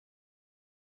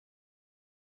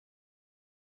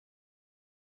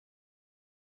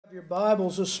Your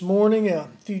Bibles this morning,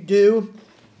 if you do,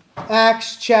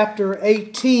 Acts chapter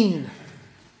 18.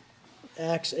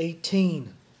 Acts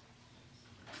 18.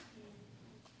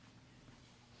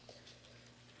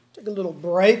 Take a little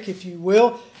break, if you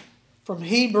will, from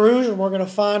Hebrews, and we're going to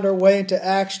find our way into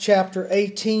Acts chapter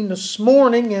 18 this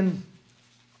morning, and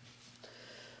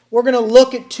we're going to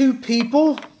look at two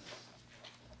people.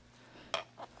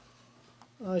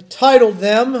 I titled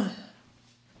them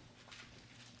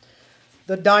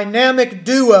The Dynamic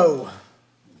Duo.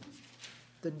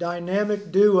 The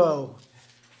Dynamic Duo.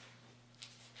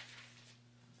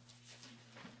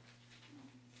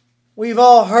 We've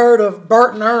all heard of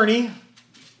Bert and Ernie,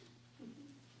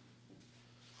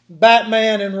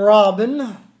 Batman and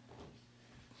Robin,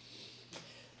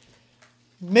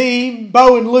 me,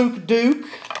 Bo and Luke Duke.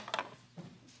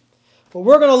 But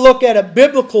we're going to look at a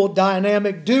biblical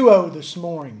dynamic duo this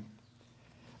morning.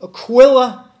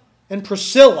 Aquila and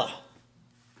Priscilla.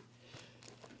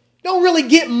 Don't really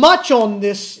get much on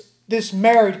this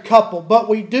married couple, but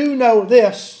we do know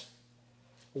this.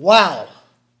 Wow.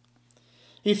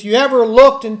 If you ever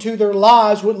looked into their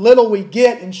lives, what little we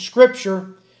get in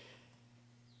Scripture,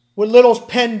 what little's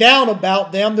penned down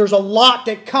about them, there's a lot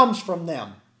that comes from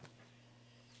them.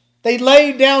 They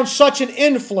laid down such an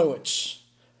influence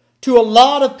to a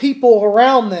lot of people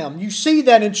around them. You see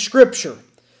that in Scripture.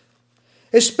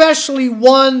 Especially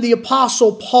one, the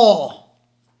Apostle Paul,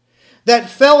 that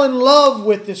fell in love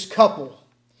with this couple.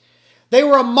 They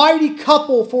were a mighty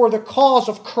couple for the cause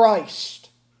of Christ.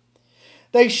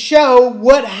 They show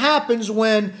what happens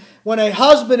when a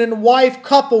husband and wife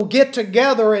couple get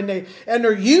together and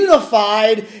they're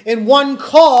unified in one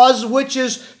cause, which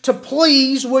is to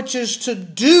please, which is to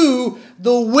do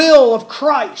the will of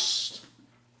Christ.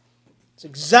 It's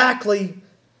exactly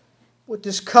what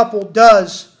this couple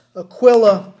does,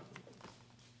 Aquila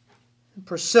and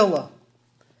Priscilla.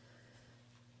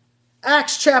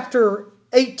 Acts chapter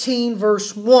 18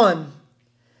 verse 1.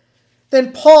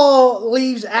 Then Paul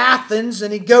leaves Athens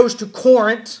and he goes to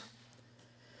Corinth.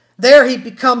 There he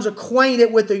becomes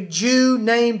acquainted with a Jew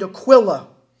named Aquila,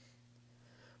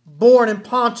 born in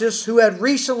Pontus, who had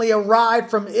recently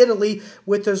arrived from Italy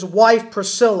with his wife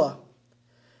Priscilla.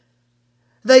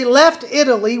 They left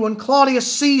Italy when Claudius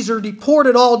Caesar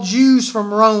deported all Jews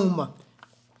from Rome.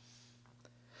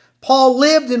 Paul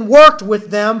lived and worked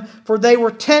with them, for they were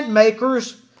tent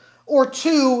makers, or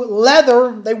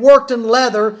leather. They worked in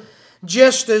leather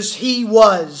just as he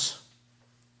was,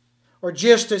 or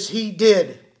just as he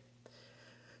did.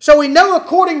 So we know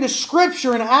according to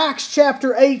Scripture in Acts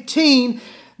chapter 18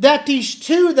 that these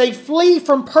two, they flee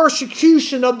from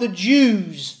persecution of the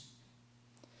Jews.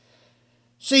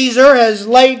 Caesar has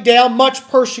laid down much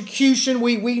persecution.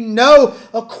 We know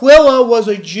Aquila was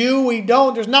a Jew.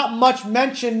 There's not much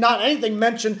mention, not anything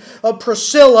mentioned of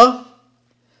Priscilla.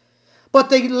 But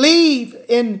they leave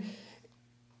in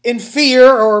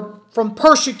fear or from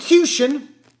persecution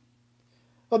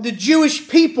of the Jewish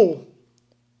people.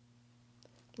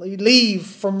 They leave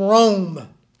from Rome.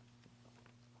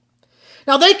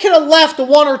 Now they could have left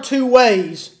one or two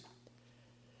ways.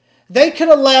 They could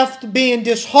have left being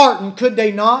disheartened, could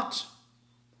they not?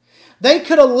 They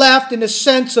could have left in a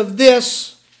sense of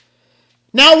this.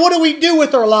 Now what do we do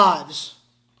with our lives?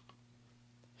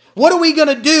 What are we going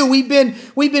to do? We've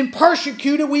been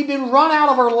persecuted. We've been run out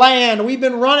of our land. We've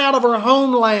been run out of our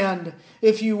homeland,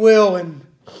 if you will. And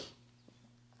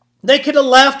they could have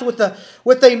left with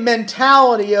a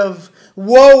mentality of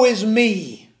woe is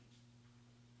me.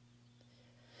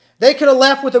 They could have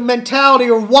left with a mentality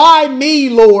of, why me,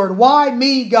 Lord? Why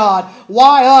me, God?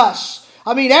 Why us?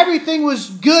 I mean, everything was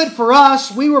good for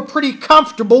us. We were pretty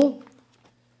comfortable.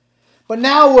 But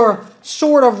now we're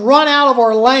sort of run out of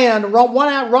our land, run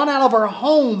out of our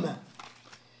home.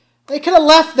 They could have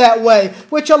left that way,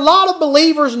 which a lot of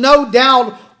believers no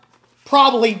doubt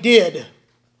probably did.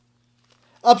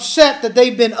 Upset that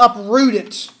they've been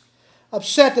uprooted.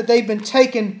 Upset that they've been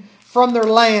taken from their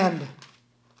land.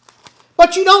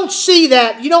 But you don't see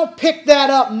that. You don't pick that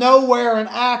up nowhere in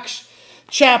Acts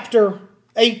chapter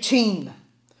 18.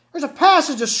 There's a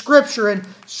passage of Scripture in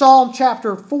Psalm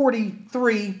chapter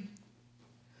 43,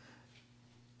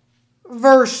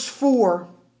 verse 4.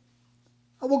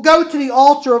 I will go to the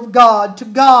altar of God, to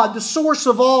God, the source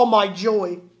of all my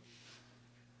joy.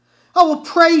 I will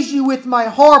praise you with my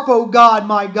harp, O God,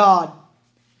 my God.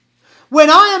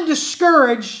 When I am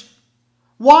discouraged,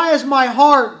 why am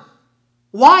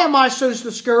I so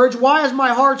discouraged? Why is my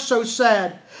heart so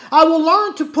sad? I will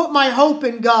learn to put my hope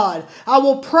in God. I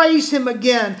will praise Him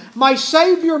again, my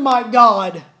Savior, my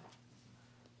God.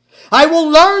 I will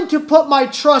learn to put my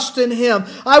trust in Him.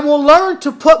 I will learn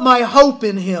to put my hope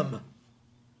in Him.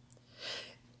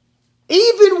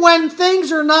 even when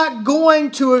things are not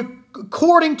going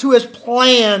according to as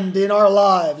planned in our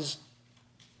lives,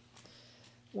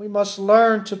 we must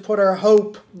learn to put our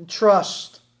hope and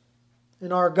trust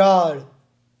in our God,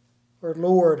 our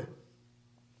Lord.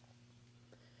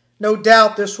 No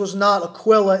doubt this was not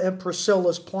Aquila and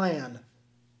Priscilla's plan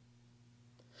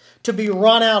to be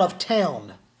run out of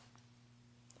town.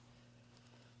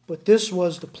 But this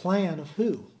was the plan of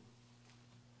who?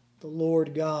 The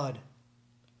Lord God.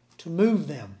 To move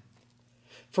them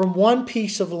from one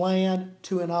piece of land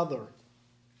to another.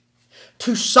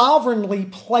 To sovereignly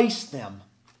place them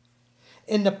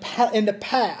in the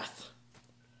path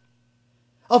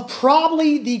of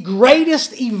probably the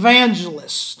greatest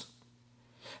evangelist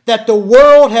that the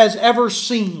world has ever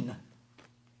seen,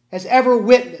 has ever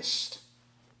witnessed,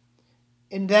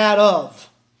 in that of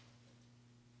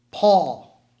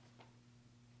Paul,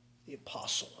 the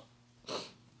apostle.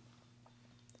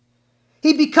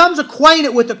 He becomes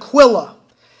acquainted with Aquila.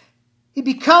 He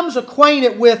becomes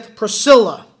acquainted with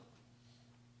Priscilla.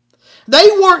 They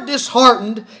weren't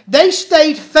disheartened. They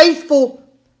stayed faithful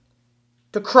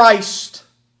to Christ.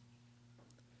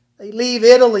 They leave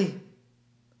Italy.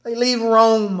 They leave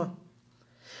Rome.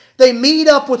 They meet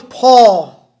up with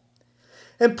Paul.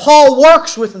 And Paul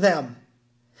works with them.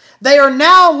 They are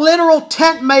now literal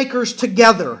tent makers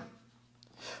together,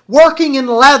 working in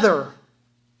leather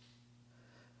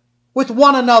with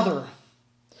one another.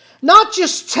 Not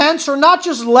just tents or not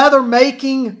just leather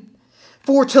making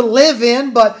for to live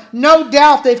in, but no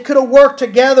doubt they could have worked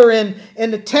together in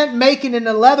the tent making and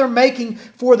the leather making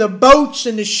for the boats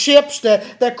and the ships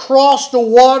that crossed the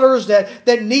waters,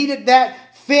 that needed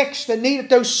that fixed, that needed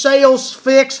those sails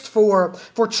fixed for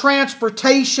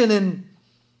transportation.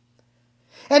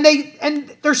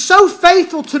 And they're so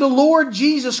faithful to the Lord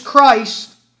Jesus Christ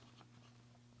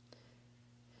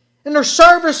in their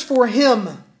service for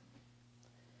Him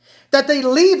that they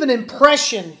leave an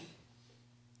impression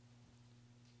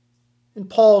in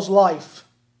Paul's life.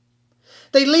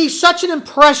 They leave such an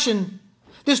impression,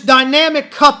 this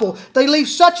dynamic couple, they leave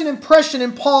such an impression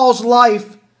in Paul's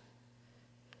life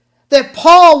that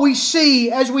Paul, we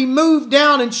see as we move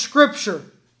down in Scripture,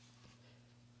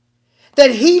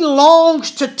 that he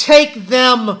longs to take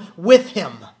them with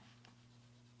him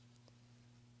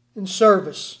in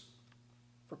service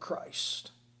for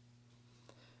Christ.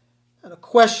 And a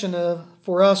question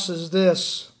for us is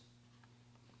this.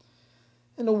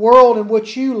 In the world in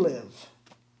which you live,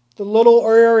 the little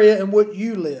area in which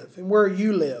you live and where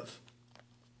you live,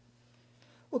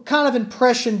 what kind of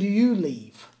impression do you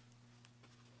leave?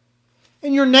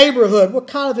 In your neighborhood, what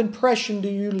kind of impression do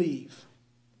you leave?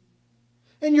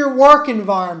 In your work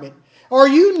environment, are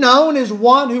you known as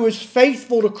one who is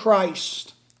faithful to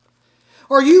Christ?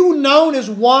 Are you known as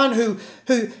one who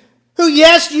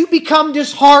yes, you become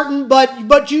disheartened,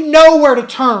 but you know where to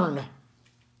turn.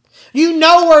 You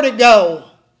know where to go,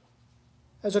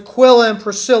 as Aquila and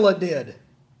Priscilla did.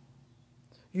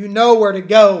 You know where to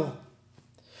go.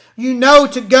 You know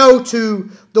to go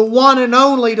to the one and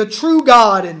only, the true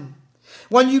God. And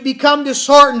when you become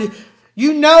disheartened,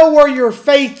 you know where your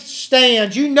faith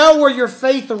stands. You know where your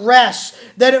faith rests.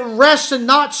 That it rests in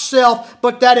not self,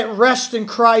 but that it rests in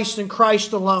Christ and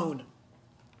Christ alone.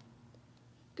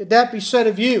 Could that be said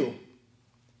of you?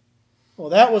 Well,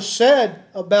 that was said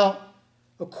about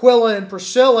Aquila and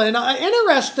Priscilla. And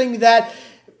interesting that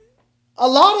a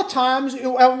lot of times,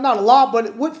 well, not a lot,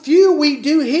 but what few we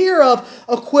do hear of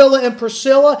Aquila and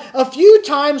Priscilla, a few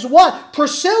times what?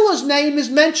 Priscilla's name is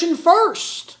mentioned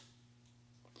first,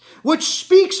 which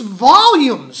speaks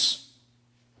volumes.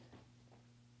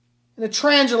 In the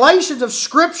translations of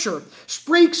Scripture,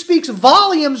 speaks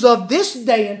volumes of this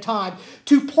day and time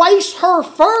to place her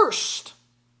first.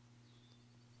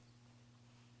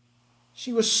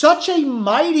 She was such a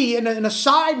mighty, and a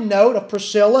side note of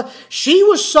Priscilla, she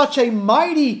was such a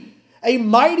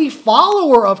mighty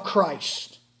follower of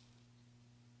Christ.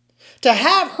 To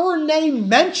have her name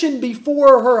mentioned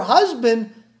before her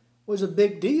husband was a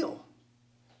big deal.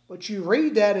 But you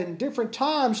read that in different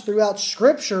times throughout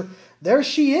Scripture, there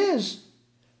she is,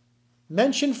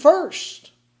 mentioned first.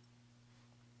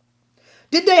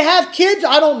 Did they have kids?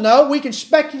 I don't know. We can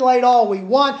speculate all we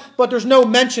want, but there's no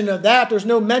mention of that. There's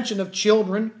no mention of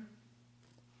children.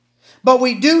 But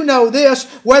we do know this,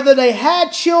 whether they had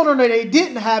children or they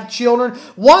didn't have children,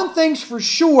 one thing's for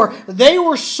sure, they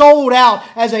were sold out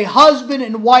as a husband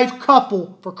and wife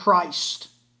couple for Christ.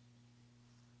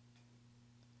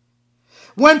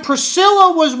 When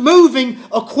Priscilla was moving,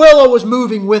 Aquila was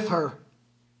moving with her.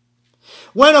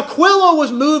 When Aquila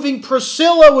was moving,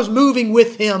 Priscilla was moving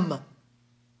with him.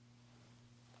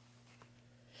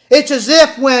 It's as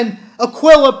if when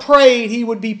Aquila prayed, he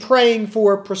would be praying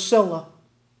for Priscilla.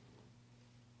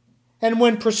 And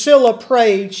when Priscilla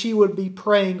prayed, she would be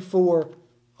praying for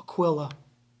Aquila.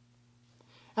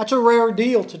 That's a rare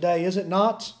deal today, is it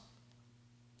not?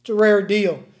 It's a rare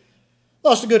deal.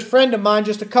 Lost a good friend of mine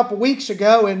just a couple weeks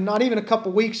ago, and not even a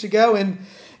couple weeks ago, and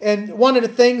one of the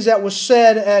things that was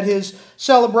said at his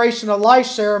celebration of life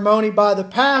ceremony by the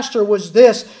pastor was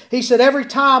this. He said, every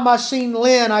time I seen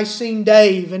Lynn, I seen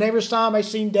Dave. And every time I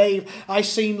seen Dave, I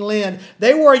seen Lynn.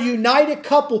 They were a united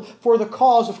couple for the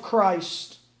cause of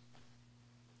Christ.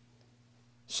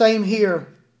 Same here.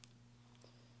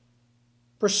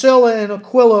 Priscilla and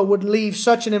Aquila would leave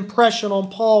such an impression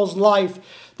on Paul's life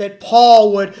that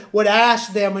Paul would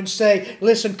ask them and say,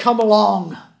 listen, come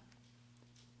along.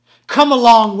 Come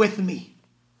along with me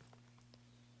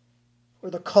for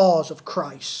the cause of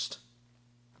Christ.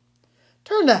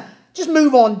 Just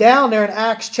move on down there in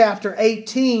Acts chapter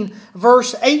 18,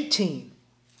 verse 18.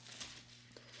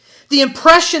 The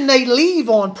impression they leave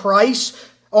on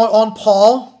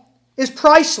Paul is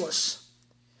priceless.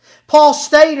 Paul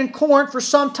stayed in Corinth for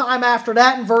some time after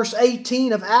that in verse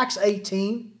 18 of Acts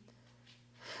 18.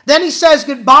 Then he says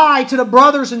goodbye to the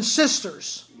brothers and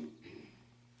sisters.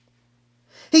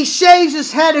 He shaves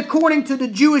his head according to the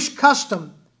Jewish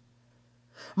custom,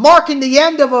 marking the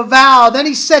end of a vow. Then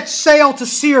he sets sail to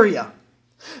Syria.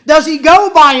 Does he go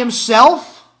by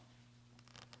himself?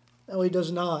 No, he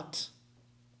does not.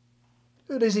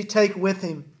 Who does he take with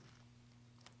him?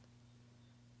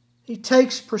 He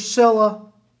takes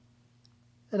Priscilla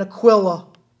and Aquila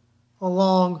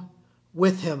along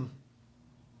with him.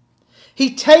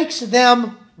 He takes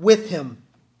them with him.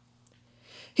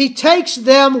 He takes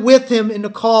them with him in the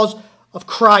cause of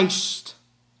Christ.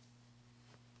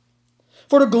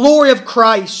 For the glory of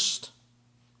Christ.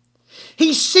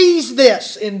 He sees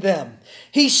this in them.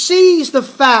 He sees the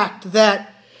fact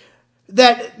that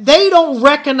they don't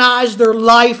recognize their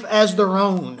life as their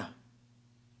own.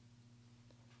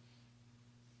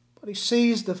 But he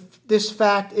sees this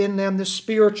fact in them, this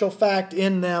spiritual fact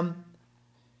in them,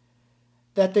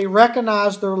 that they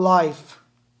recognize their life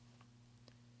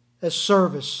as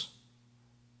service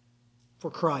for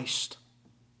Christ.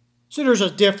 See, there's a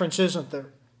difference, isn't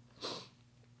there?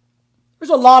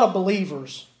 There's a lot of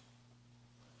believers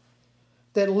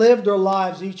that live their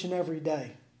lives each and every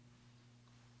day.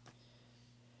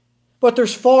 But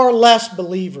there's far less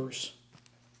believers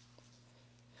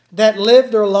that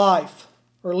live their life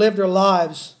or live their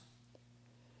lives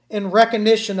in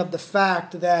recognition of the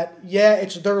fact that, yeah,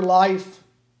 it's their life,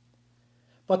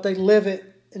 but they live it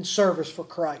in service for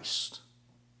Christ.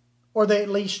 Or they at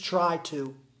least try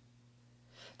to.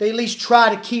 They at least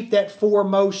try to keep that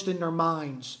foremost in their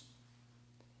minds.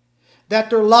 That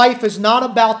their life is not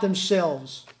about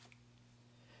themselves.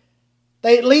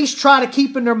 They at least try to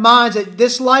keep in their minds that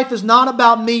this life is not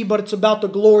about me, but it's about the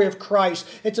glory of Christ.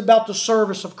 It's about the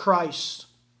service of Christ.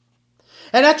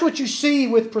 And that's what you see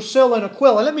with Priscilla and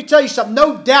Aquila. And let me tell you something,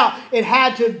 no doubt it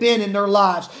had to have been in their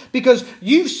lives. Because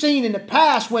you've seen in the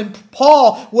past when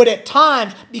Paul would at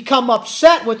times become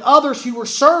upset with others who were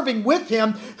serving with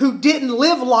him who didn't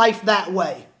live life that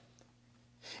way.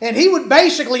 And he would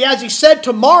basically, as he said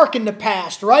to Mark in the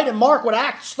past, right? In Mark, with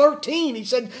Acts 13, he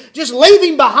said, just leave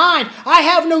him behind. I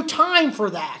have no time for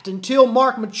that. Until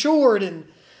Mark matured and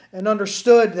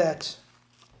understood that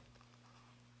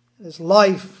his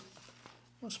life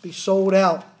must be sold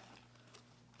out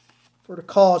for the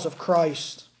cause of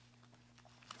Christ.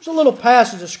 There's a little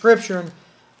passage of Scripture in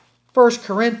 1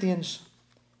 Corinthians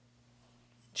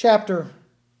chapter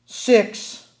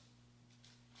 6.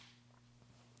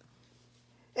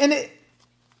 And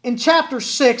in chapter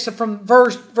 6, from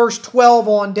verse 12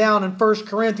 on down in 1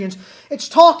 Corinthians, it's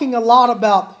talking a lot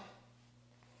about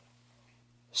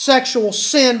sexual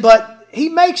sin, but he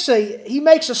makes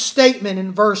a statement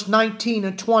in verse 19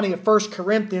 and 20 of 1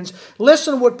 Corinthians.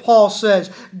 Listen to what Paul says.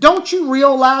 Don't you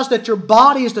realize that your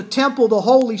body is the temple of the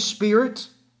Holy Spirit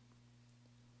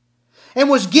and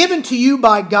was given to you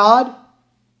by God?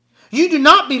 You do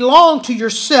not belong to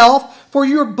yourself, for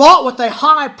you are bought with a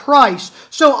high price.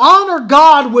 So honor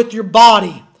God with your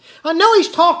body. I know he's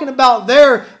talking about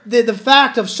there the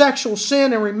fact of sexual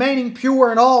sin and remaining pure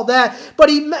and all that. But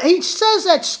he says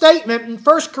that statement in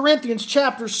 1 Corinthians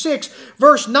chapter 6,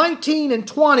 verse 19 and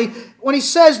 20, when he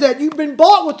says that you've been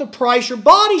bought with a price, your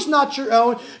body's not your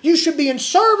own, you should be in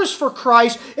service for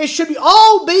Christ. It should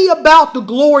all be about the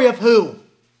glory of who?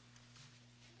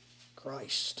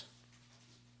 Christ.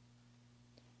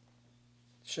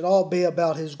 It should all be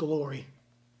about His glory.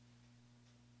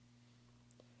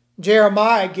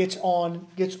 Jeremiah gets on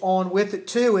with it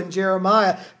too. In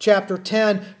Jeremiah chapter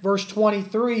 10, verse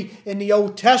 23 in the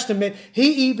Old Testament,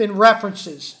 he even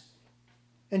references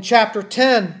in chapter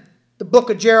 10, the book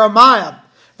of Jeremiah,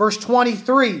 verse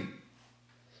 23,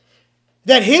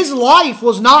 that his life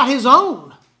was not his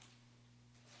own.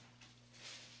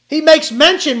 He makes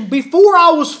mention, before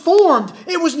I was formed,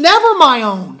 it was never my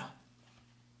own.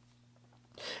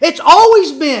 It's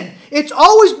always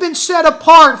been set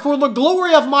apart for the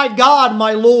glory of my God,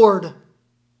 my Lord.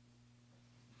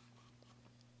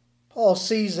 Paul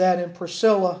sees that in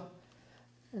Priscilla,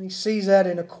 and he sees that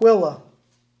in Aquila,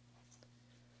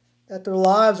 that their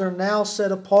lives are now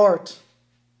set apart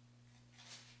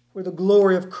for the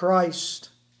glory of Christ.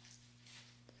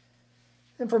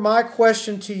 And for my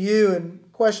question to you and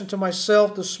question to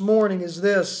myself this morning is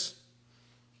this: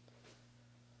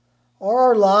 are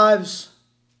our lives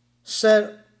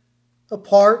set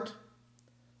apart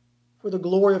for the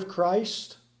glory of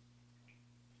Christ?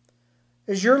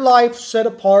 Is your life set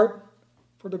apart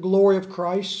for the glory of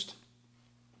Christ?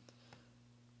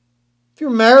 If you're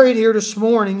married here this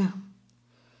morning,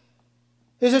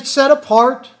 is it set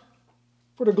apart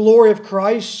for the glory of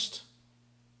Christ?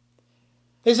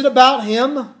 Is it about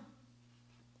Him?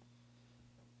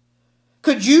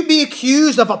 Could you be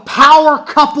accused of a power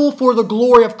couple for the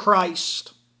glory of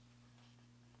Christ?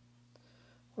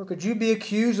 Or could you be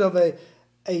accused of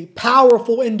a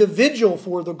powerful individual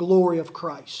for the glory of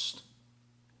Christ?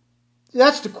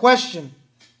 That's the question.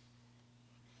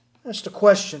 That's the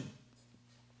question.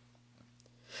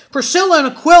 Priscilla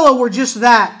and Aquila were just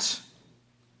that.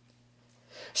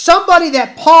 Somebody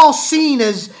that Paul seen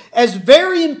as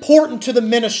very important to the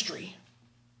ministry.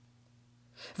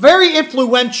 Very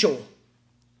influential.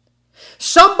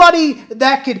 Somebody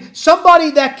that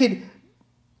could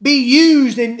be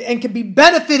used and could be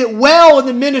benefited well in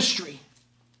the ministry.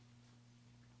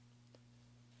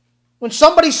 When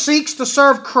somebody seeks to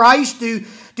serve Christ, do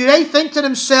they think to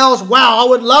themselves, wow, I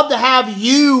would love to have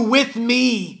you with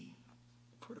me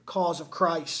for the cause of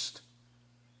Christ?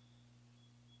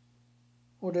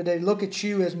 Or do they look at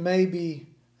you as maybe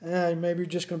you're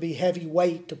just going to be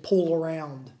heavyweight to pull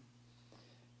around?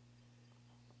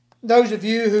 Those of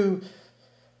you who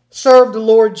serve the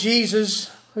Lord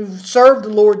Jesus, who've served the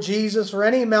Lord Jesus for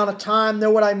any amount of time,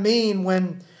 know what I mean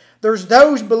when there's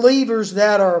those believers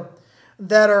that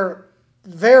are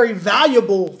very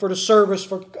valuable for the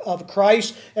service of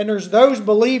Christ, and there's those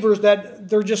believers that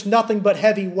they're just nothing but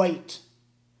heavy weight.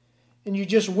 And you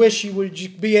just wish you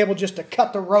would be able just to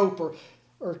cut the rope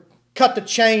or cut the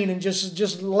chain and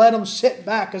just let them sit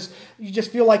back, because you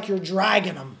just feel like you're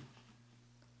dragging them.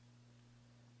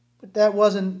 But that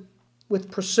wasn't with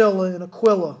Priscilla and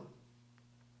Aquila. It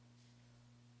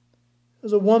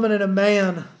was a woman and a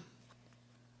man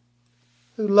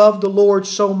who loved the Lord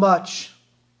so much,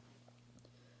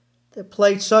 that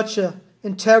played such an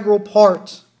integral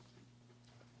part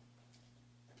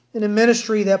in the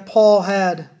ministry that Paul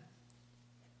had,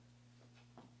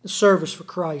 the service for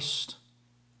Christ.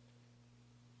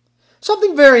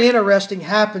 Something very interesting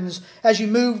happens as you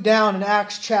move down in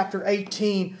Acts chapter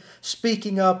 18,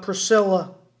 speaking of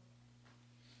Priscilla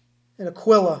and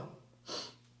Aquila.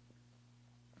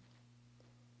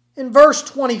 In verse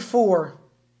 24,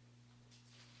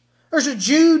 there's a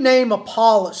Jew named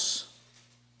Apollos.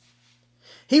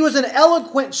 He was an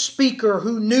eloquent speaker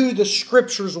who knew the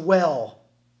Scriptures well.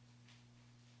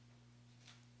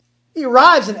 He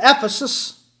arrives in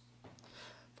Ephesus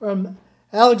from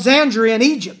Alexandria in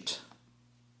Egypt.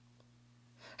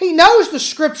 He knows the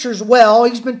Scriptures well.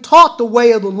 He's been taught the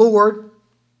way of the Lord.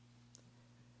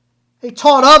 He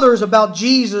taught others about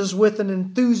Jesus with an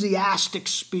enthusiastic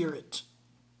spirit,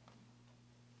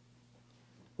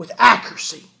 with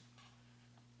accuracy.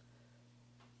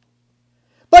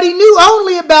 But he knew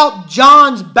only about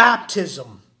John's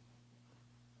baptism.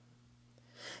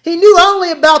 He knew only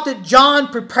about that John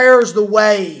prepares the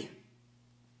way.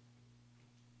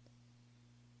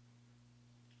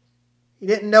 He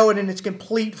didn't know it in its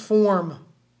complete form.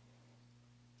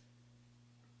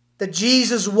 That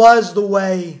Jesus was the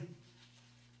way.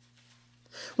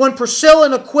 When Priscilla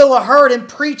and Aquila heard him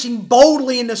preaching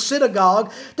boldly in the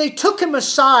synagogue, they took him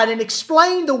aside and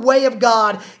explained the way of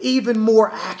God even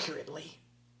more accurately.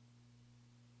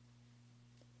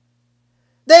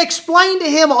 They explained to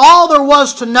him all there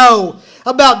was to know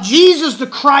about Jesus the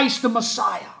Christ, the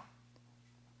Messiah.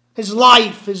 His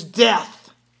life, His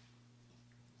death,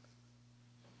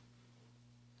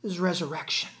 His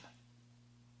resurrection.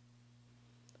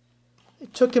 They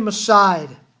took him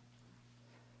aside.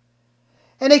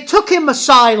 And they took him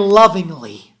aside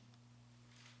lovingly.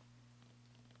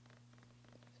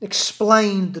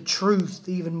 explained the truth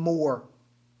even more.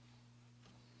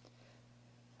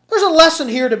 There's a lesson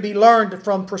here to be learned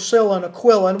from Priscilla and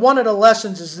Aquila, and one of the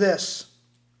lessons is this.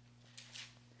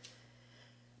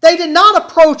 They did not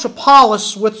approach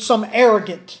Apollos with some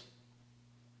arrogant,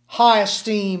 high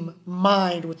esteem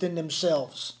mind within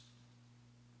themselves,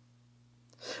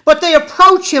 but they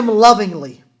approach him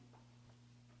lovingly.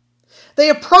 They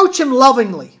approach him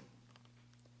lovingly,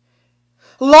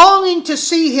 longing to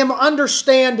see him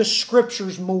understand the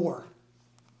Scriptures more.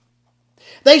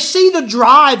 They see the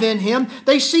drive in him.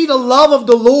 They see the love of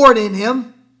the Lord in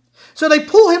him. So they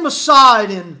pull him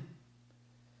aside and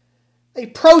they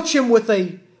approach him with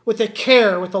a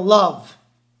care, with a love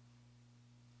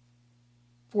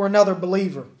for another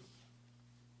believer.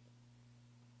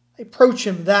 They approach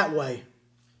him that way.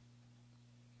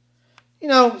 You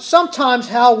know, sometimes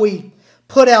how we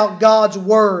put out God's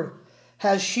Word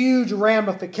has huge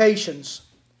ramifications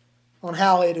on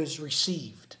how it is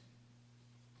received.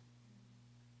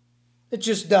 It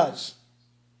just does.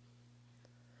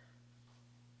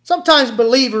 Sometimes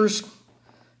believers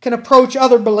can approach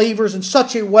other believers in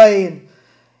such a way,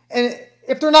 and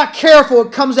if they're not careful,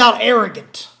 it comes out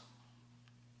arrogant,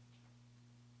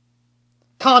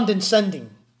 condescending.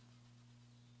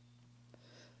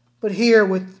 But here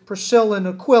with Priscilla and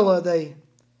Aquila,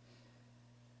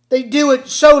 they do it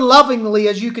so lovingly,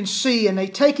 as you can see, and they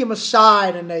take him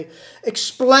aside and they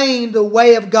explain the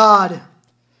way of God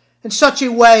in such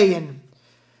a way, and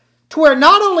to where it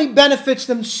not only benefits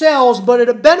themselves, but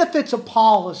it benefits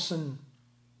Apollos and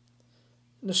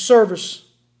the service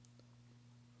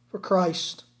for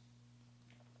Christ.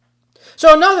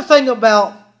 So another thing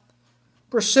about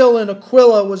Priscilla and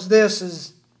Aquila was this,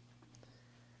 is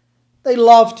they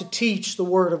love to teach the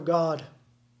Word of God.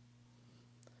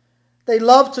 They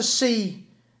love to see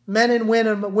men and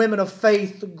women of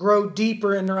faith grow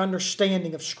deeper in their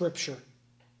understanding of Scripture.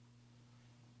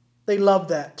 They love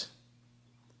that.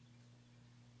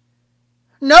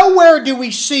 Nowhere do we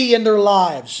see in their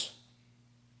lives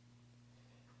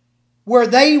where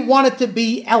they wanted to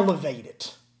be elevated.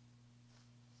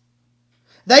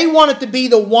 They wanted to be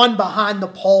the one behind the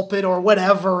pulpit or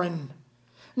whatever, and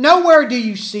nowhere do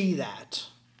you see that.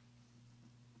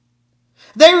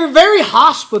 They were very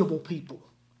hospitable people.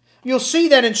 You'll see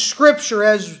that in Scripture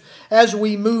as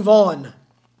we move on.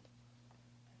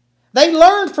 They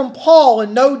learned from Paul,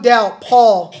 and no doubt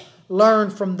Paul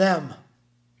learned from them.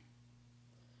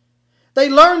 They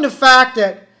learned the fact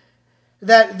that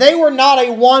they were not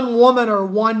a one-woman or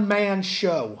one-man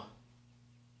show.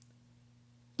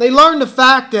 They learned the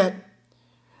fact that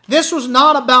this was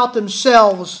not about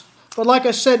themselves, but like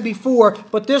I said before,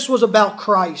 but this was about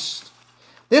Christ.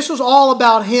 This was all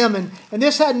about Him, and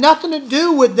this had nothing to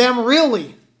do with them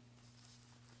really.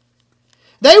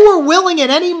 They were willing at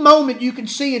any moment, you can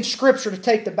see in Scripture, to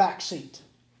take the back seat.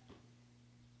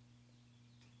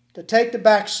 To take the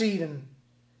back seat and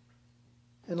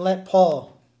let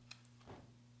Paul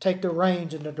take the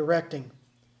reins in the directing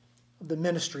of the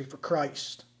ministry for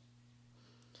Christ.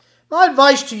 My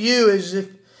advice to you is, if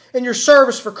in your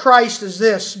service for Christ, is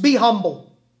this: be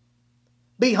humble.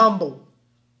 Be humble.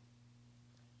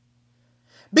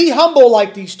 Be humble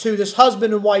like these two, this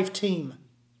husband and wife team.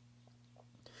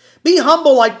 Be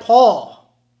humble like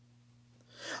Paul.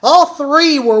 All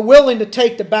three were willing to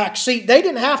take the back seat. They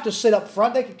didn't have to sit up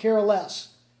front. They could care less.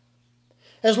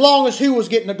 As long as who was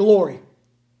getting the glory?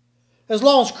 As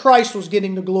long as Christ was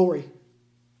getting the glory.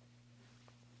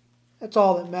 That's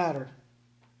all that mattered.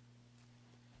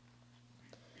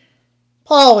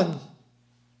 Paul in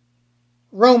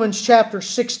Romans chapter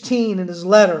 16 in his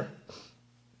letter,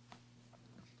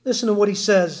 listen to what he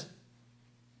says.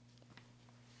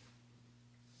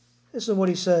 Listen to what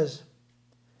he says.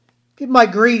 Give my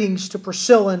greetings to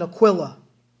Priscilla and Aquila,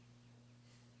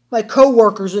 my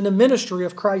co-workers in the ministry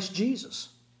of Christ Jesus.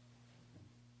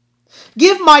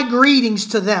 Give my greetings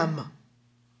to them.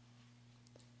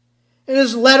 In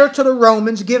his letter to the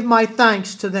Romans, give my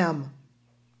thanks to them.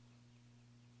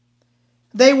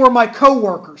 They were my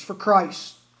co-workers for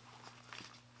Christ.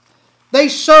 They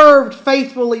served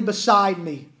faithfully beside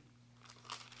me.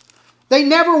 They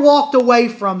never walked away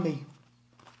from me.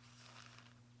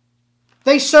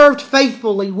 They served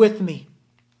faithfully with me.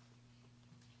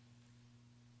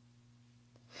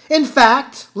 In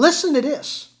fact, listen to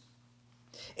this.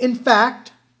 In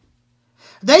fact,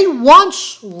 they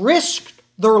once risked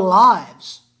their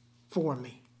lives for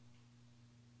me.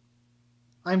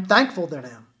 I'm thankful to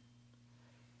them.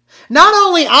 Not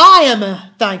only I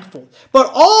am thankful,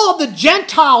 but all the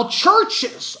Gentile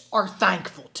churches are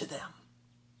thankful to them.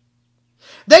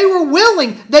 They were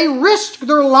willing, they risked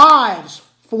their lives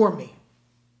for me.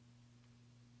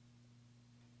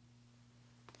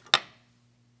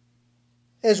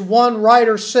 As one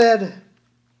writer said,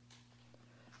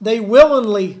 they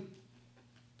willingly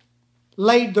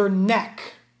laid their neck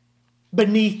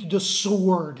beneath the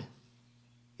sword,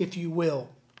 if you will,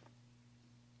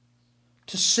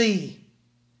 to see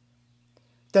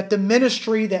that the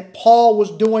ministry that Paul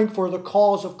was doing for the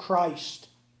cause of Christ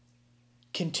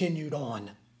continued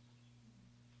on.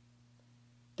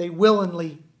 They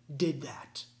willingly did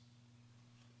that.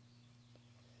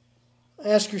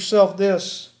 Ask yourself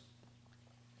this: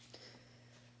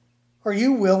 are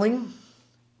you willing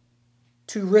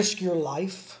to risk your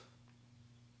life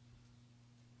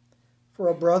for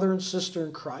a brother and sister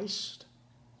in Christ?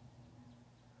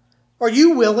 Are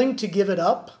you willing to give it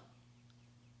up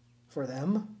for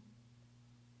them?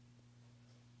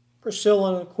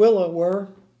 Priscilla and Aquila were,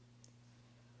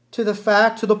 to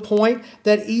the point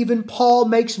that even Paul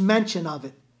makes mention of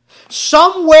it.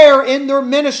 Somewhere in their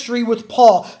ministry with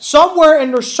Paul, somewhere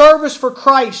in their service for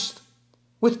Christ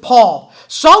with Paul,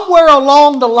 somewhere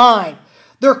along the line,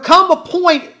 there come a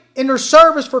point in their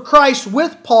service for Christ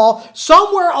with Paul,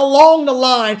 somewhere along the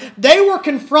line, they were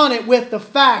confronted with the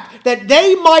fact that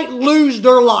they might lose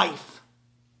their life.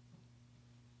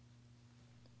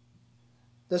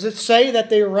 Does it say that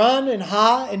they run and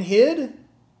hide and hid?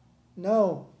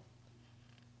 No.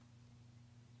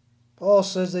 Paul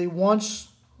says they once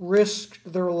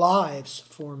risked their lives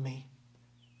for me.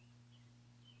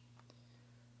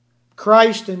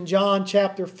 Christ in John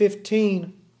chapter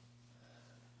 15,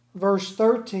 verse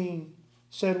 13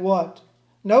 said what?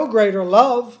 No greater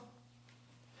love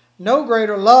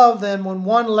than when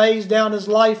one lays down his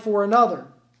life for another.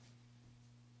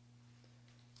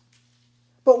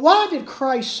 But why did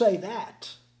Christ say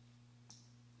that?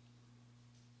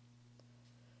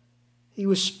 He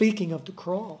was speaking of the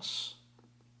cross.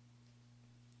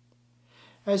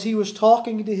 As he was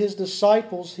talking to his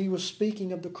disciples, he was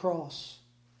speaking of the cross.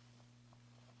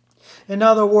 In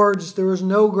other words, there is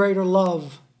no greater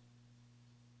love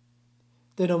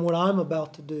than what I'm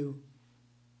about to do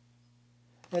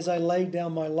as I lay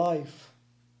down my life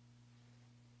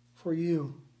for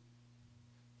you.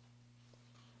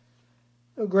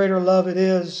 No greater love it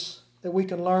is that we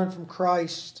can learn from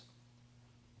Christ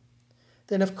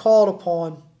than if called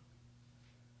upon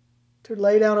to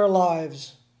lay down our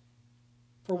lives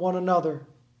for one another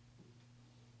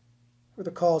for the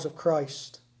cause of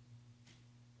Christ.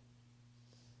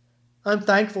 I'm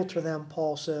thankful to them,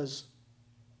 Paul says.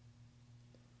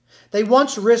 They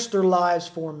once risked their lives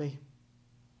for me.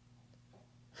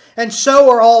 And so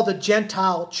are all the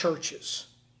Gentile churches.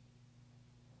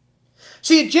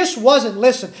 See, it just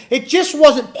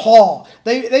wasn't Paul.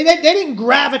 They didn't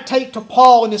gravitate to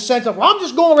Paul in the sense of, well, I'm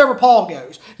just going wherever Paul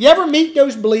goes. You ever meet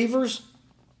those believers?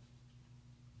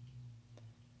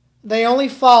 They only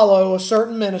follow a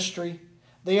certain ministry.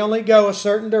 They only go a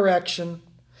certain direction.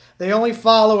 They only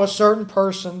follow a certain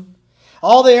person.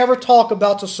 All they ever talk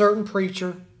about is a certain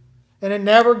preacher. And it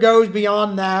never goes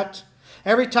beyond that.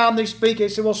 Every time they speak, they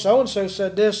say, well, so-and-so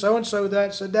said this, so-and-so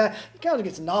that said that. It kind of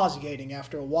gets nauseating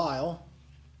after a while.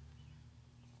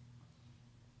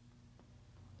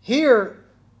 Here,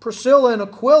 Priscilla and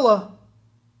Aquila,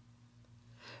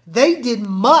 they did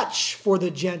much for the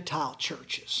Gentile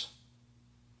churches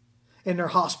in their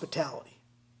hospitality.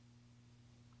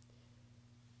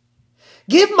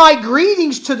 Give my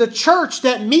greetings to the church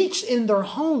that meets in their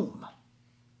home.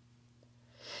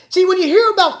 See, when you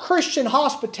hear about Christian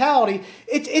hospitality,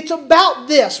 it's about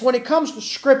this when it comes to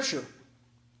Scripture.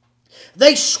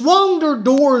 They swung their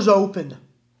doors open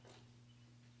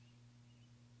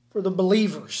for the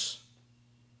believers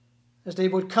as they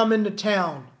would come into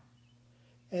town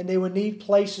and they would need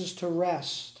places to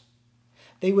rest.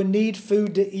 They would need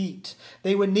food to eat.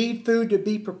 They would need food to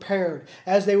be prepared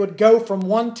as they would go from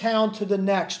one town to the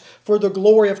next for the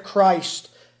glory of Christ.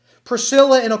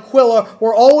 Priscilla and Aquila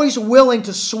were always willing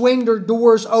to swing their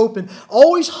doors open,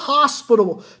 always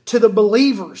hospitable to the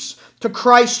believers, to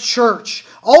Christ's church,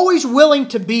 always willing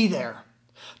to be there.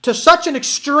 To such an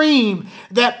extreme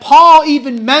that Paul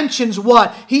even mentions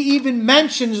what? He even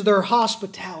mentions their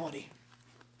hospitality.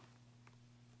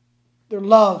 Their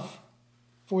love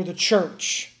for the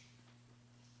church.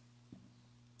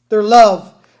 Their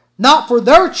love, not for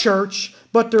their church,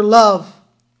 but their love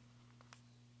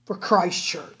for Christ's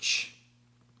church.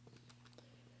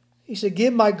 He said,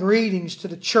 give my greetings to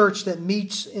the church that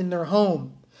meets in their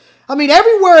home. I mean,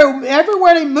 everywhere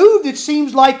they moved, it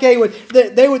seems like they would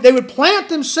plant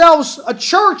themselves a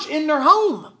church in their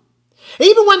home.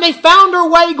 Even when they found their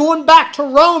way going back to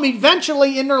Rome,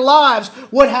 eventually in their lives,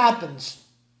 what happens?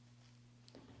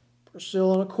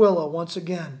 Priscilla and Aquila, once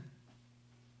again.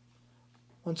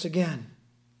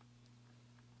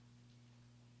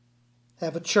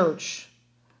 have a church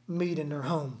meet in their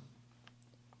home.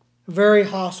 Very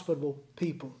hospitable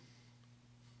people.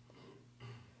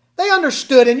 They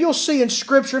understood, and you'll see in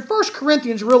Scripture, in 1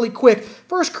 Corinthians really quick,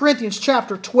 1 Corinthians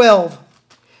chapter 12.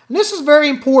 And this is very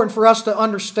important for us to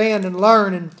understand and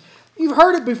learn. And you've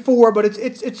heard it before, but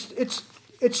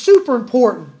it's super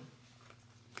important.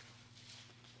 I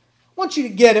want you to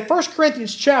get it. 1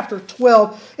 Corinthians chapter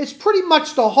 12, it's pretty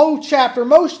much the whole chapter.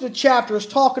 Most of the chapter is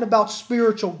talking about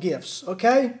spiritual gifts,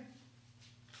 okay?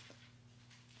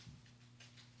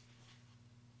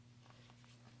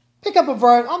 Pick up a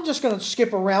verse. I'm just going to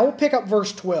skip around. We'll pick up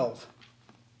verse 12.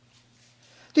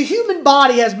 The human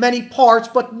body has many parts,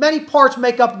 but many parts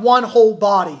make up one whole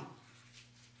body.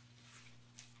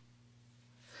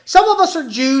 Some of us are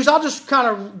Jews. I'll just kind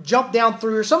of jump down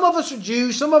through here. Some of us are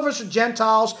Jews. Some of us are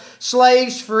Gentiles,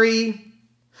 slaves, free.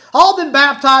 All been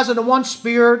baptized into one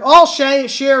Spirit. All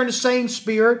share in the same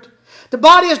Spirit. The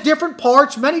body has different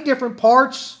parts, many different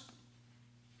parts.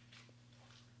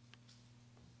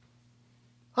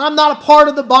 I'm not a part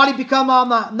of the body because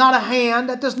I'm not a hand.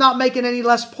 That does not make it any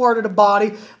less part of the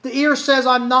body. The ear says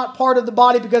I'm not part of the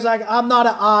body because I'm not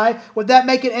an eye. Would that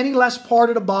make it any less part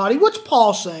of the body? What's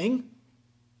Paul saying?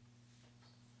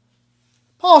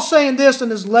 Paul's saying this in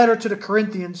his letter to the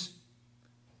Corinthians.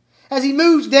 As he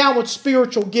moves down with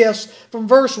spiritual gifts from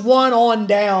verse 1 on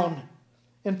down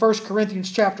in 1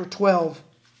 Corinthians chapter 12.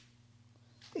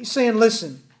 He's saying,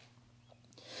 listen.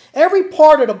 Every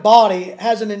part of the body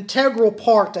has an integral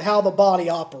part to how the body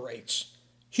operates,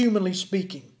 humanly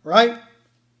speaking, right?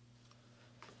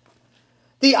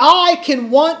 The eye can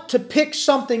want to pick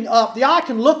something up. The eye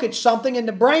can look at something and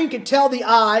the brain can tell the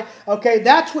eye, okay,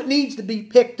 that's what needs to be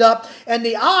picked up. And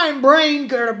the eye and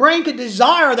brain, or the brain can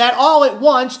desire that all at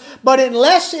once, but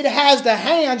unless it has the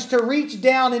hands to reach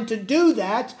down and to do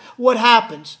that, what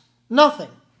happens? Nothing.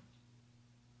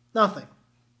 Nothing.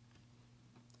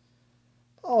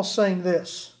 Paul's saying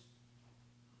this.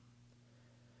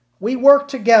 We work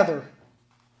together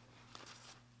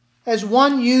as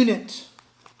one unit,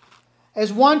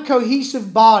 as one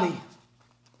cohesive body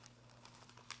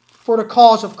for the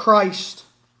cause of Christ.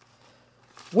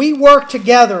 We work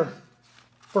together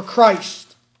for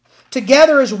Christ.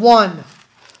 Together as one.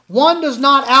 One does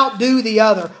not outdo the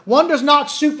other. One does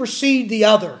not supersede the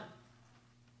other.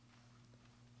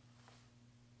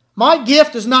 My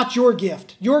gift is not your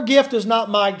gift. Your gift is not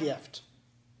my gift.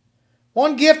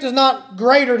 One gift is not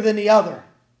greater than the other.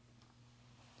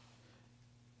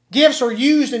 Gifts are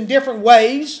used in different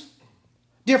ways,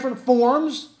 different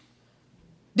forms,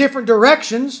 different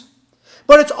directions.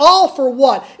 But it's all for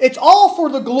what? It's all for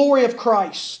the glory of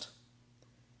Christ.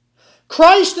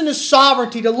 Christ in His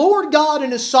sovereignty, the Lord God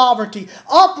in His sovereignty,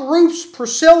 uproots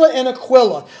Priscilla and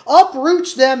Aquila,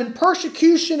 uproots them in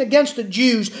persecution against the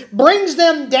Jews, brings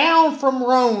them down from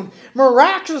Rome,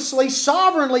 miraculously,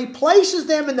 sovereignly places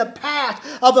them in the path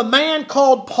of a man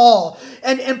called Paul,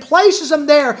 and places them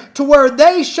there to where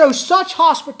they show such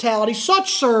hospitality,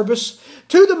 such service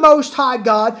to the Most High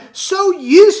God, so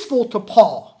useful to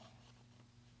Paul.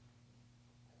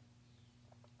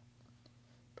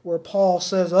 Where Paul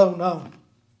says, oh no,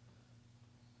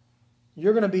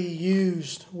 you're going to be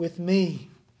used with me.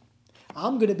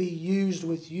 I'm going to be used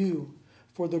with you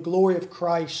for the glory of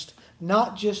Christ,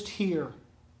 not just here,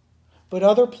 but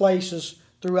other places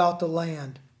throughout the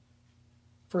land,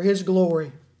 for His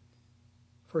glory,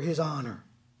 for His honor.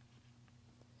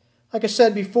 Like I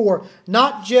said before,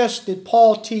 not just did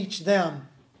Paul teach them,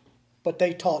 but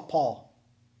they taught Paul.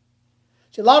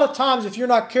 See, a lot of times if you're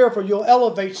not careful, you'll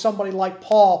elevate somebody like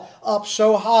Paul up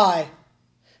so high.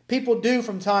 People do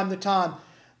from time to time.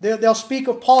 They'll speak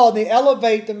of Paul and they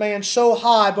elevate the man so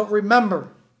high, but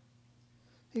remember,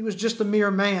 he was just a mere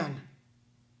man.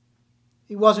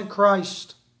 He wasn't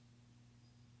Christ.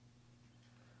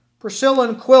 Priscilla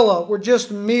and Aquila were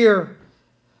just mere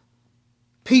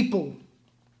people.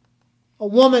 A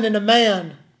woman and a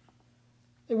man.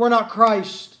 They were not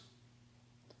Christ.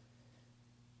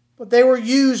 But they were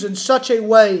used in such a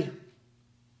way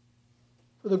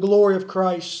for the glory of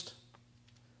Christ,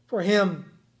 for Him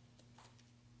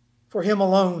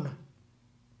alone.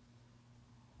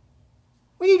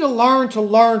 We need to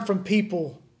learn from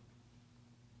people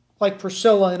like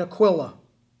Priscilla and Aquila.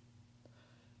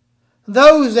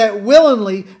 Those that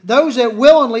willingly,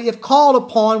 if called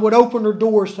upon, would open their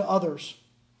doors to others.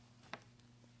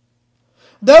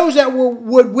 Those that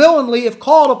would willingly, if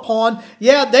called upon,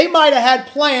 they might have had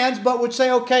plans, but would say,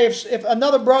 okay, if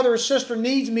another brother or sister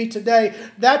needs me today,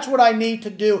 that's what I need to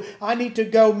do. I need to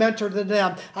go mentor to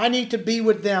them. I need to be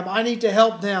with them. I need to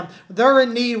help them. They're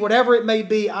in need, whatever it may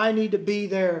be. I need to be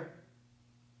there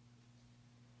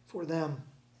for them.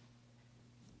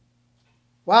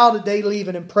 Wow, did they leave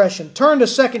an impression. Turn to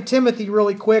 2 Timothy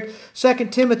really quick. 2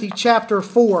 Timothy chapter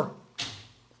 4.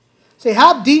 See,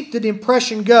 how deep did the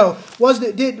impression go? Was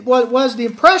the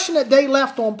impression that they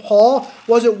left on Paul,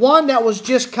 was it one that was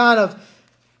just kind of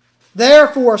there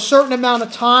for a certain amount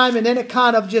of time and then it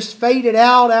kind of just faded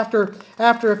out after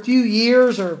a few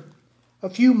years or a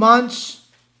few months?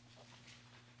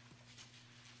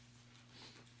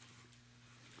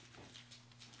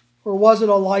 Or was it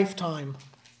a lifetime?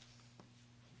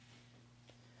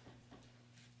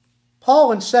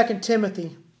 Paul in 2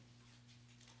 Timothy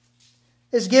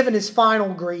is given his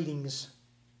final greetings.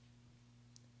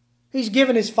 He's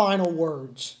given his final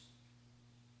words.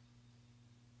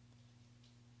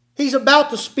 He's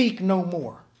about to speak no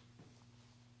more.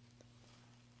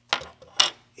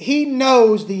 He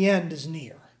knows the end is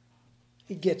near.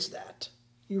 He gets that.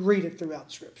 You read it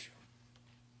throughout Scripture.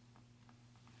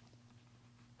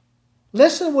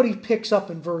 Listen to what he picks up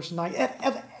in verse 9.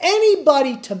 If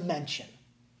anybody to mention,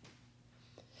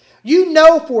 you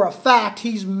know for a fact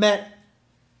he's met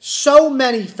so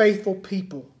many faithful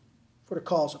people for the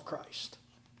cause of Christ.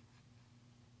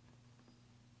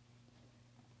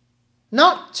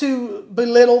 Not to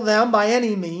belittle them by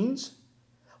any means,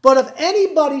 but of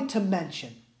anybody to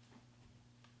mention,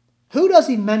 who does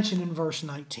he mention in verse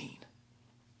 19?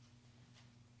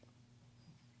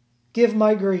 Give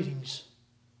my greetings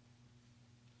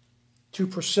to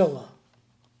Priscilla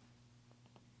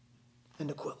and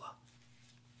Aquila.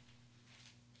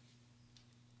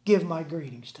 Give my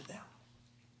greetings to them.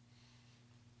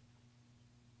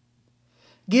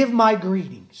 Give my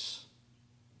greetings.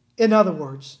 In other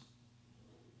words,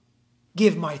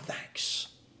 give my thanks.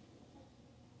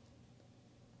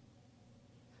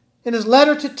 In his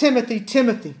letter to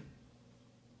Timothy,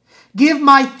 give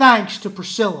my thanks to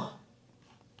Priscilla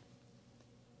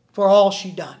for all she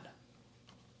done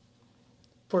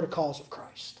for the cause of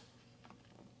Christ.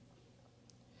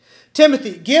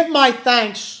 Timothy, give my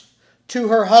thanks to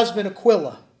her husband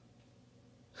Aquila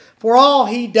for all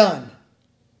he done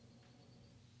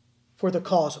for the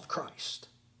cause of Christ.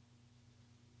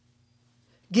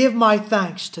 Give my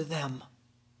thanks to them.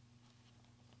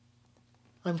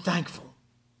 I'm thankful.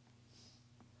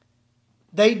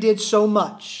 They did so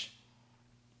much.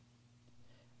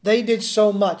 They did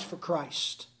so much for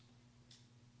Christ.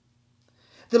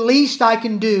 The least I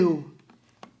can do,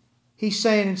 he's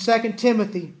saying in 2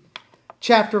 Timothy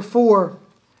chapter 4,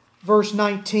 verse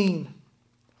 19,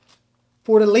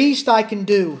 for the least I can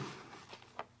do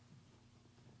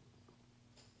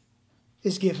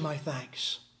is give my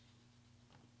thanks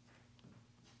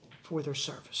for their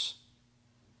service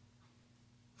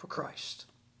for Christ.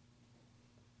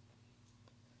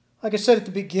 Like I said at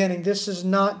the beginning, this is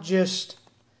not just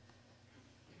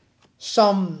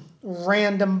some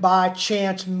random by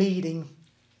chance meeting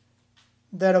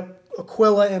that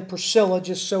Aquila and Priscilla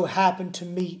just so happened to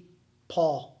meet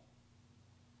Paul.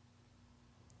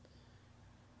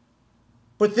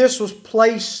 But this was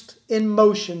placed in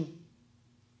motion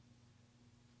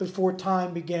before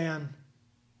time began.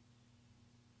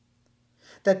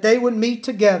 That they would meet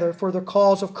together for the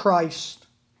cause of Christ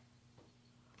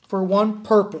for one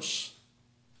purpose,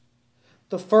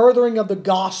 the furthering of the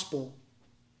gospel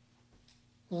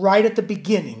right at the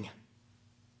beginning,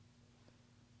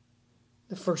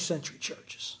 the first century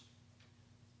churches.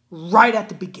 Right at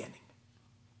the beginning.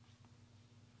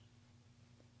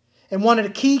 And one of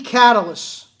the key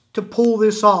catalysts to pull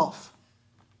this off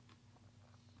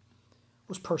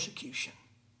was persecution.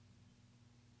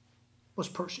 Was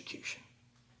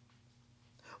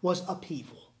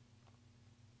upheaval.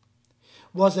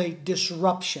 Was a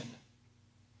disruption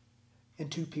in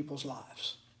two people's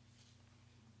lives.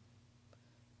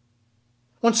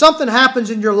 When something happens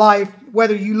in your life,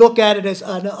 whether you look at it as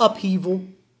an upheaval,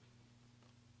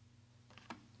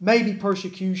 maybe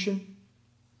persecution,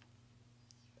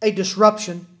 a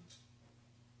disruption,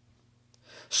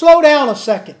 slow down a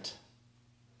second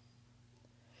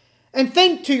and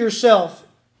think to yourself,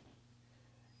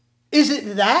 is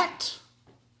it that?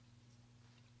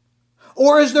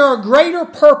 Or is there a greater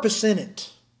purpose in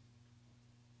it?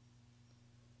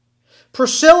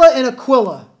 Priscilla and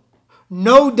Aquila,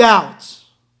 no doubt,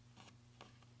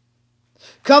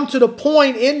 come to the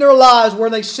point in their lives where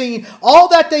they've seen all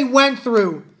that they went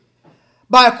through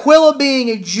by Aquila being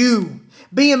a Jew,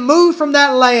 being moved from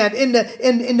that land in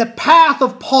the path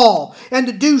of Paul, and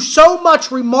to do so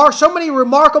many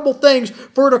remarkable things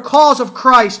for the cause of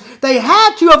Christ. They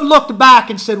had to have looked back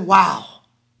and said, wow.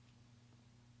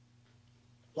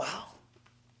 Wow.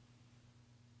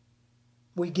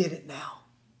 We get it now.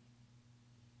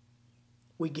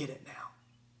 We get it now.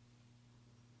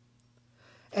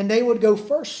 And they would go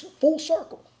first full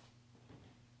circle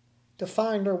to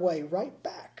find their way right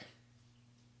back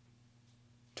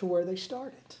to where they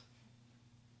started.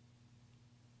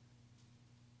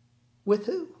 With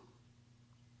who?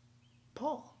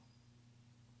 Paul.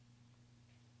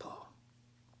 Paul.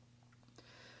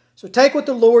 So take what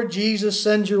the Lord Jesus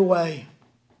sends your way.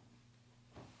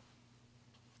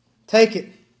 Take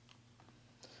it.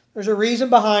 There's a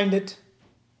reason behind it.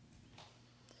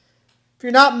 If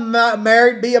you're not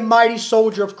married, be a mighty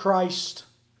soldier of Christ.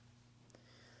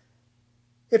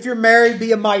 If you're married,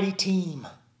 be a mighty team.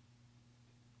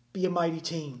 Be a mighty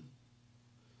team.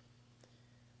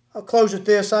 I'll close with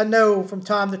this. I know from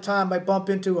time to time I bump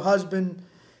into a husband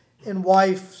and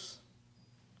wife,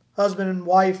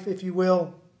 if you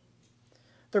will.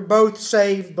 They're both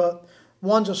saved, but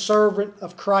one's a servant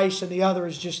of Christ and the other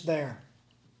is just there.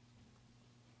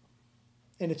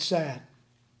 And it's sad.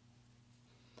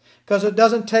 Because it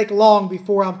doesn't take long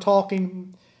before I'm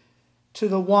talking to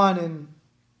the one and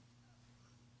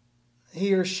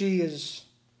he or she is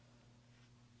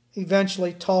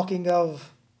eventually talking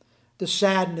of the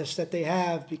sadness that they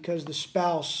have because the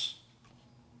spouse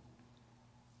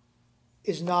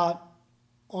is not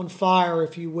on fire,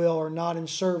 if you will, or not in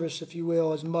service, if you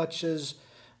will, as much as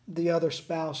the other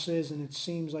spouse is, and it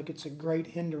seems like it's a great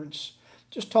hindrance.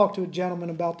 Just talked to a gentleman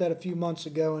about that a few months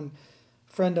ago, and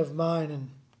a friend of mine,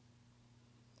 and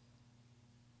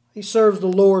he serves the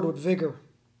Lord with vigor,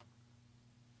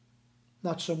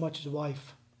 not so much his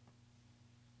wife.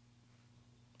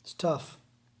 It's tough.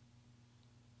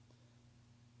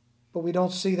 But we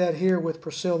don't see that here with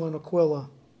Priscilla and Aquila.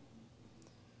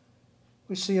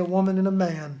 We see a woman and a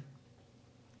man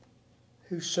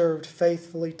who served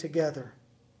faithfully together.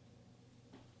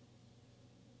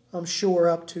 I'm sure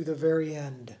up to the very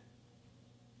end.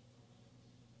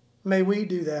 May we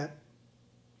do that.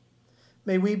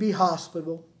 May we be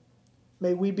hospitable.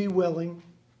 May we be willing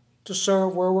to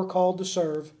serve where we're called to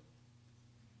serve.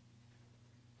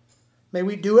 May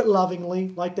we do it lovingly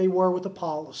like they were with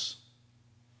Apollos.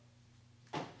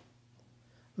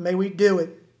 May we do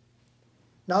it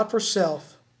not for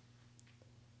self,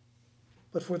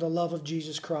 but for the love of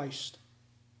Jesus Christ,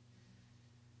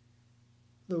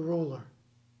 the ruler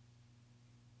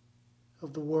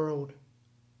of the world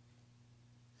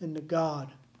and the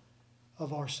God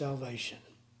of our salvation.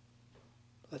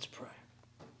 Let's pray.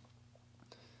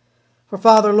 For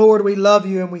Father, Lord, we love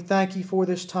you and we thank you for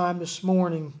this time this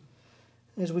morning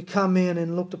as we come in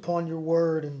and looked upon your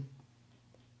word. And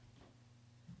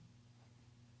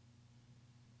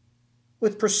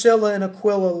with Priscilla and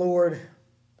Aquila, Lord,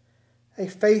 a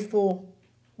faithful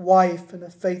wife and a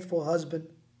faithful husband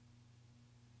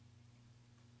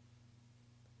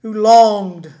who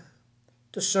longed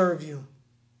to serve you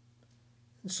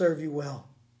and serve you well.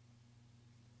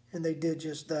 And they did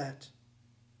just that.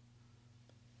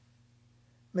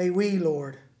 May we,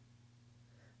 Lord,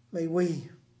 may we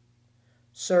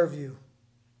serve you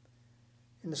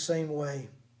in the same way.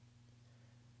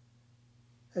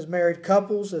 As married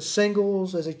couples, as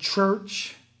singles, as a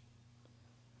church,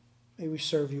 may we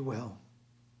serve you well.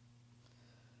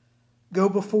 Go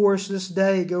before us this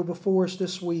day. Go before us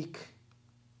this week.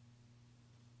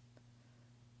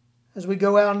 As we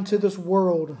go out into this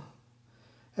world,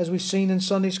 as we've seen in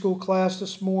Sunday school class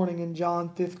this morning in John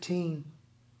 15,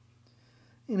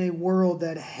 in a world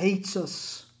that hates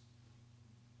us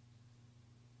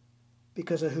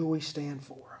because of who we stand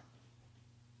for.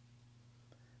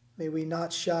 May we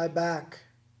not shy back,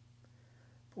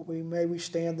 but may we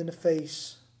stand in the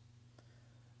face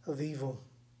of evil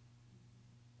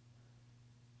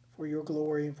for your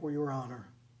glory and for your honor.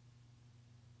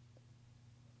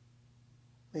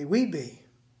 May we be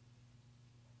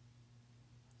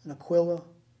an Aquila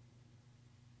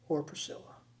or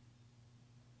Priscilla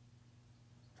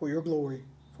for your glory,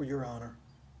 for your honor.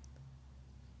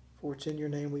 For it's in your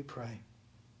name we pray.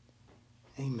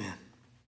 Amen.